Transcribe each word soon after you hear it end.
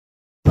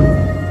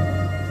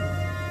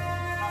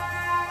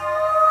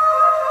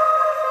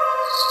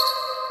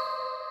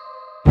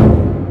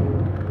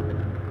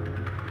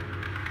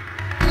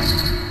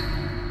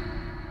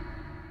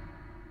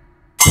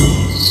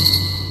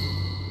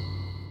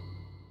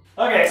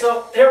Okay,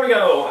 so here we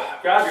go.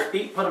 Grab your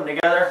feet, put them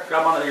together,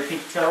 grab onto your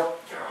pinky toe.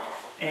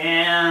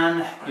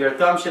 And your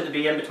thumb should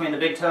be in between the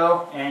big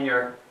toe and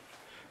your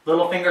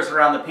little fingers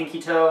around the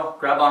pinky toe.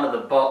 Grab onto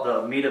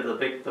the meat of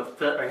the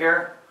foot right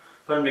here.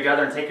 Put them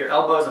together and take your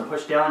elbows and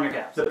push down on your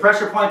calves. The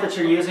pressure point that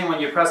you're using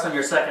when you press on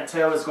your second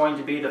toe is going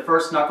to be the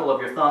first knuckle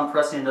of your thumb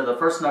pressing into the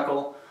first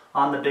knuckle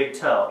on the big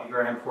toe. A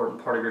very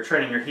important part of your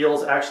training. Your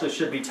heels actually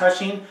should be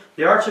touching.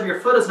 The arch of your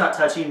foot is not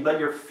touching, but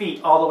your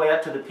feet all the way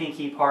up to the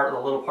pinky part, the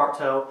little part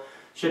toe,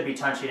 should be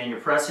touching, and you're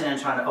pressing and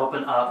trying to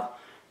open up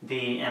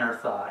the inner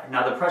thigh.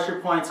 Now the pressure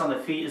points on the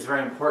feet is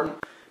very important.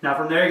 Now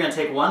from there you're going to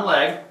take one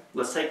leg.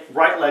 Let's take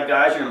right leg,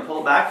 guys. You're going to pull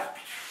it back.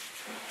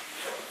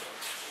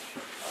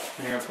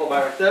 And you're going to pull it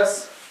back like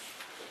this.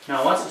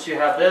 Now once that you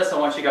have this, I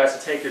want you guys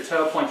to take your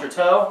toe, point your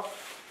toe,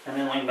 and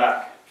then lean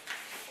back.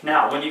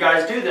 Now when you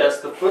guys do this,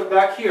 the foot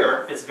back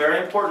here, it's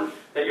very important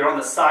that you're on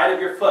the side of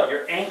your foot.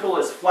 Your ankle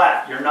is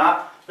flat. You're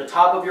not, the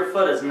top of your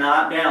foot is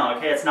not down,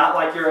 okay? It's not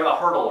like you're a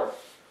hurdler,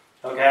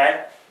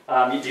 okay?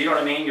 Do you know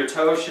what I mean? Your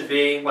toes should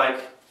be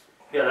like,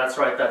 yeah, that's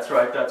right, that's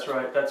right, that's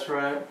right, that's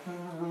right.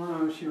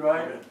 Is she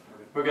right?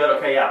 We're good,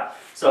 okay, yeah.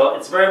 So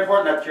it's very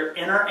important that your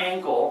inner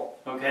ankle,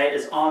 okay,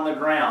 is on the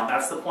ground.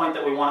 That's the point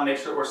that we want to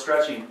make sure we're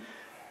stretching.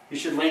 You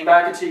should lean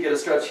back until you get a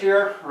stretch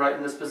here, right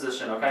in this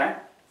position, okay?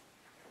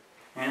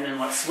 And then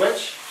let's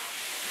switch.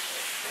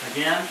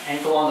 Again,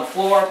 ankle on the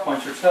floor,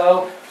 point your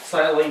toe,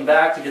 slightly lean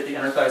back to get the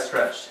inner thigh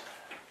stretched.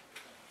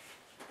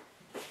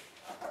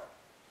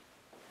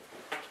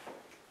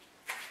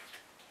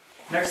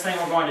 Next thing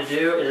we're going to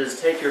do is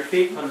take your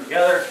feet, put them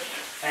together,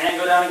 and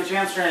go down to get your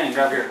hamstring.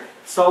 Grab your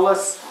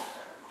soleus,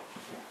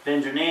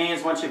 bend your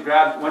knees. Once you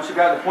grab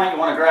the point you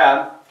want to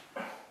grab,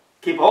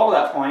 keep hold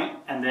of that point,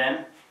 and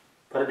then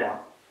put it down.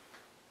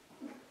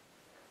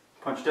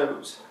 Punch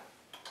toes.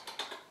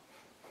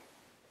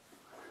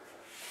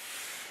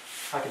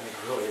 I can make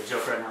a really good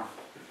joke right now.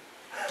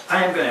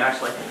 I am going to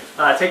actually.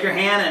 Take your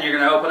hand and you're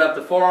going to open up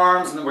the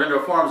forearms, and then we're going to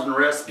do forearms and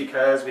wrists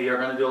because we are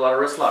going to do a lot of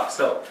wrist locks.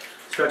 So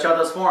stretch out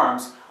those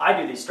forearms. I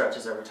do these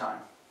stretches every time.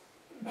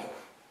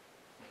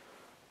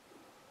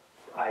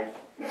 I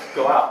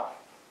go out.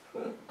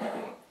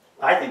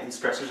 I think these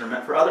stretches are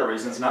meant for other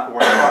reasons, not to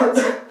work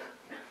parts.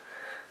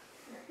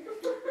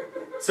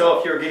 So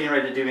if you're getting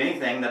ready to do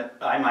anything that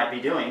I might be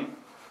doing,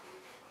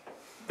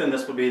 then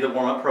this would be the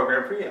warm-up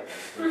program for you.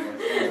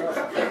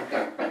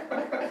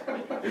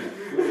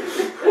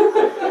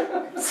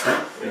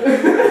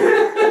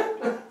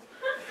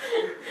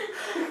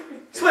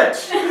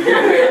 Switch.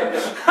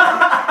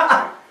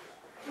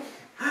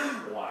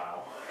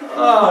 Wow.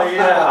 Oh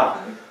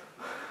yeah.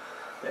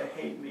 They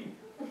hate me.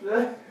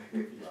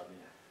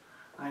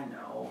 I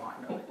know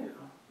they do.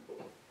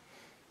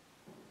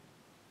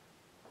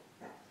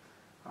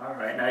 All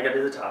right, now you got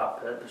to do the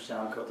top. Head, push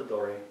down, coat the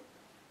dory.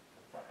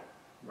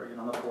 Bring it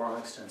on the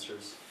forearm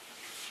extensors.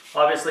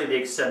 Obviously, the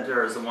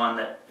extensor is the one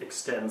that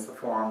extends the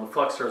forearm. The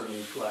flexor is when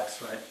you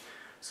flex, right?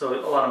 So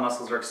a lot of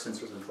muscles are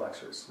extensors and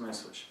flexors. Let me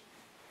switch.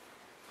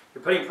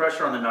 You're putting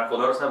pressure on the knuckle.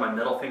 Notice I have my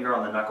middle finger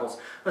on the knuckles.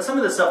 But some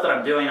of the stuff that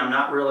I'm doing, I'm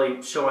not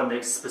really showing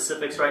the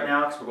specifics right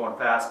now because we're going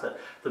fast, but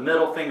the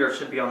middle finger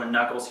should be on the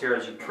knuckles here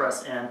as you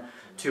press in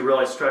to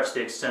really stretch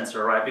the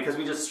extensor, right? Because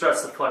we just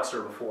stretched the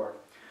flexor before.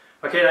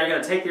 Okay, now you're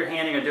going to take your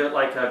hand, you're going to do it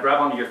like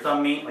grab onto your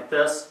thumb meat like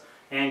this,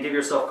 and give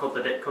yourself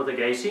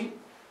kotegaeshi.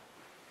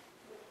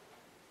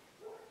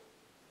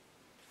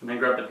 And then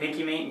grab the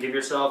pinky meat and give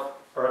yourself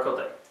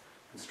urakote.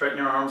 And straighten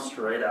your arms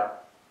straight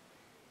out.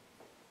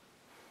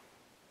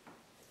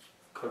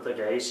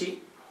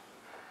 Kotegaeshi,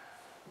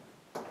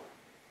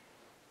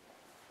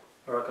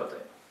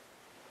 urakote.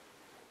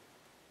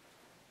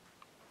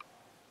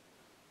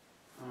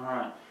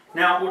 Alright,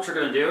 now what you're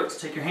going to do is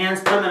take your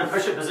hands, put them in a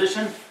push-up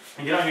position,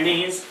 and get on your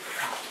knees.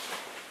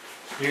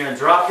 You're going to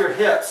drop your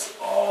hips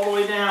all the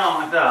way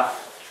down like that.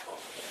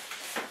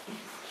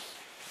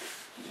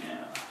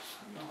 Yeah.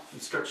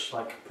 And stretch,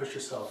 like push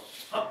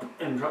yourself up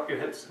and drop your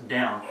hips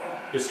down.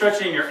 You're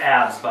stretching your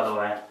abs, by the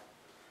way.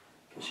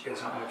 In case you guys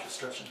don't know what you're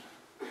stretching.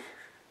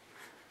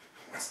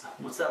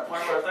 What's that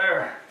point right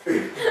there?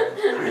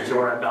 It's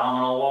your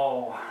abdominal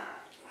wall.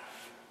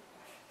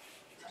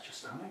 Is that your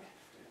stomach?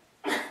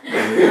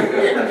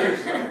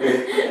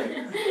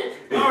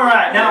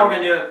 Alright, now we're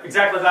going to do it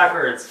exactly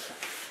backwards.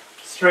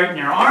 Straighten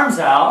your arms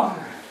out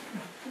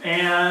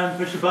and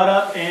push your butt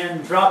up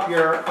and drop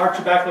your arch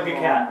your back like a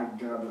cat. Oh my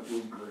god, that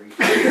was great.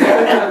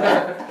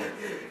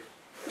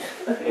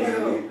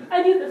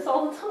 I do this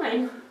all the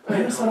time.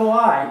 So do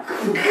I.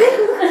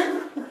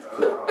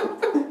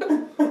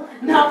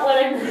 Not what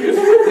I meant.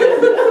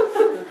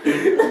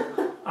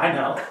 I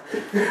know.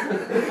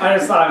 I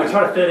just thought I would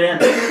try to fit in.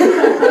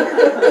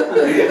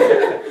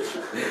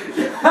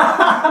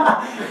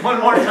 One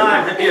more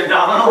time, hit the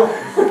abdominal.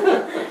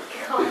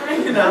 God.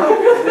 You know,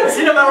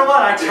 see, no matter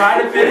what, I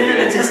try to fit in,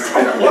 it just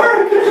doesn't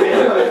work.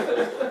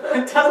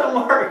 It doesn't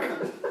work.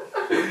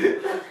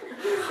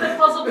 That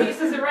puzzle piece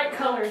is the right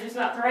color, just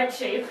not the right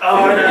shape.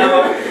 Oh, I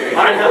know.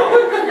 I know.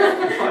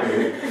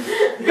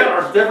 You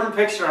got a different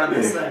picture on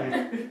this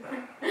thing.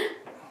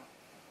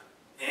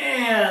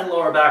 And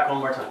lower back one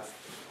more time.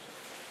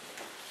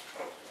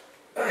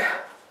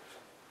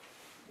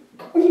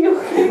 You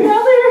okay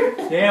down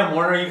there? Damn,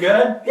 Warner, are you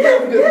good?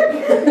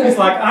 He's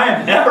like, I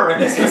am never in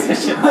this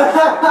position. How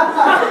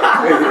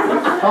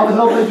the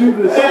hell did I do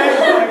this?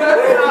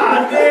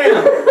 God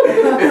damn.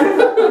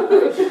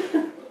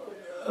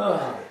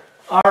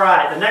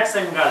 Alright, the next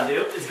thing we gotta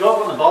do is go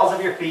up on the balls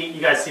of your feet. You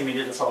guys see me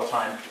do this all the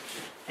time.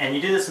 And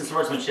you do this in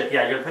swordsmanship.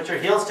 Yeah, you're gonna put your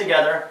heels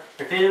together,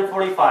 your feet at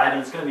 45,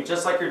 and it's gonna be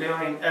just like you're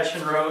doing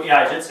Eshinru,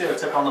 yeah, Jitsu,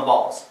 except on the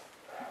balls.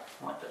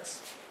 Like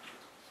this.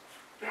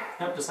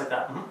 Yep, just like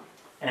that.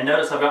 And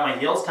notice I've got my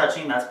heels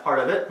touching, that's part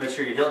of it. Make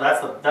sure your heel,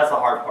 that's the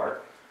hard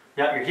part.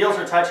 Yep, your heels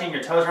are touching,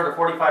 your toes are at a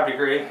 45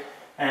 degree,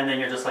 and then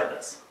you're just like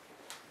this.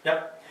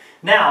 Yep.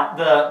 Now,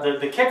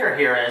 the kicker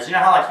here is, you know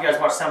how like you guys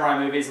watch samurai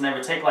movies and they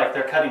would take like,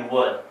 they're cutting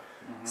wood.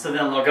 So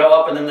then they'll go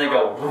up and then they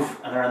go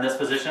woof, and they're in this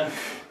position.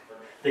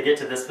 They get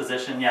to this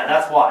position. Yeah,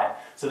 that's why.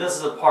 So this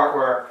is a part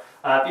where,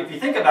 if you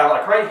think about it,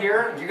 like right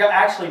here, you got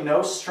actually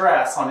no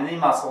stress on any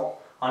muscle,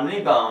 on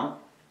any bone,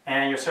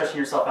 and you're stretching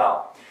yourself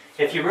out.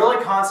 If you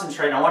really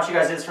concentrate, and I want you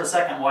guys to do this for a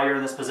second while you're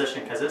in this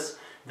position, because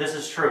this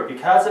is true.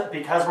 Because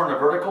we're in a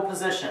vertical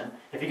position,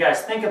 if you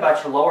guys think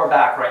about your lower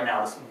back right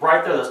now,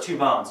 right there, those two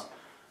bones,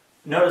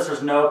 notice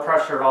there's no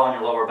pressure at all in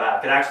your lower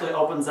back. It actually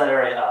opens that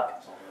area up.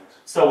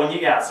 So when you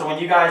guys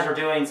are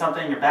doing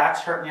something, your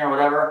back's hurting you or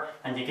whatever,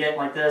 and you get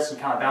like this and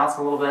kind of bounce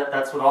a little bit,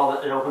 that's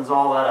what it opens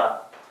all that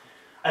up.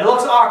 And it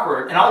looks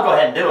awkward, and I'll go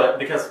ahead and do it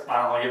because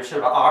I don't really give a shit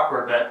about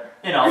awkward, but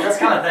you know, this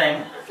kind of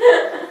thing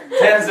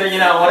tends to, you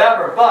know,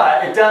 whatever.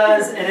 But it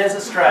is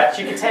a stretch.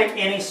 You can take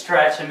any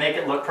stretch and make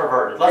it look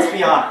perverted. Let's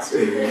be honest.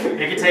 You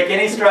can take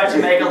any stretch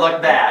and make it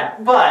look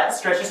bad, but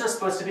stretches are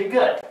supposed to be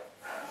good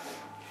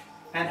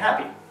and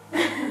happy.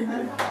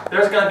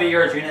 There's going to be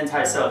your Junan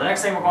Taiso. The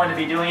next thing we're going to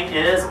be doing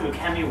is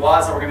Ukemi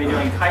Waza. We're going to be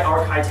doing Kai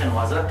or Kaiten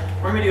Waza.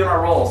 We're going to be doing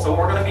our rolls. So what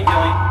we're going to be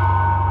doing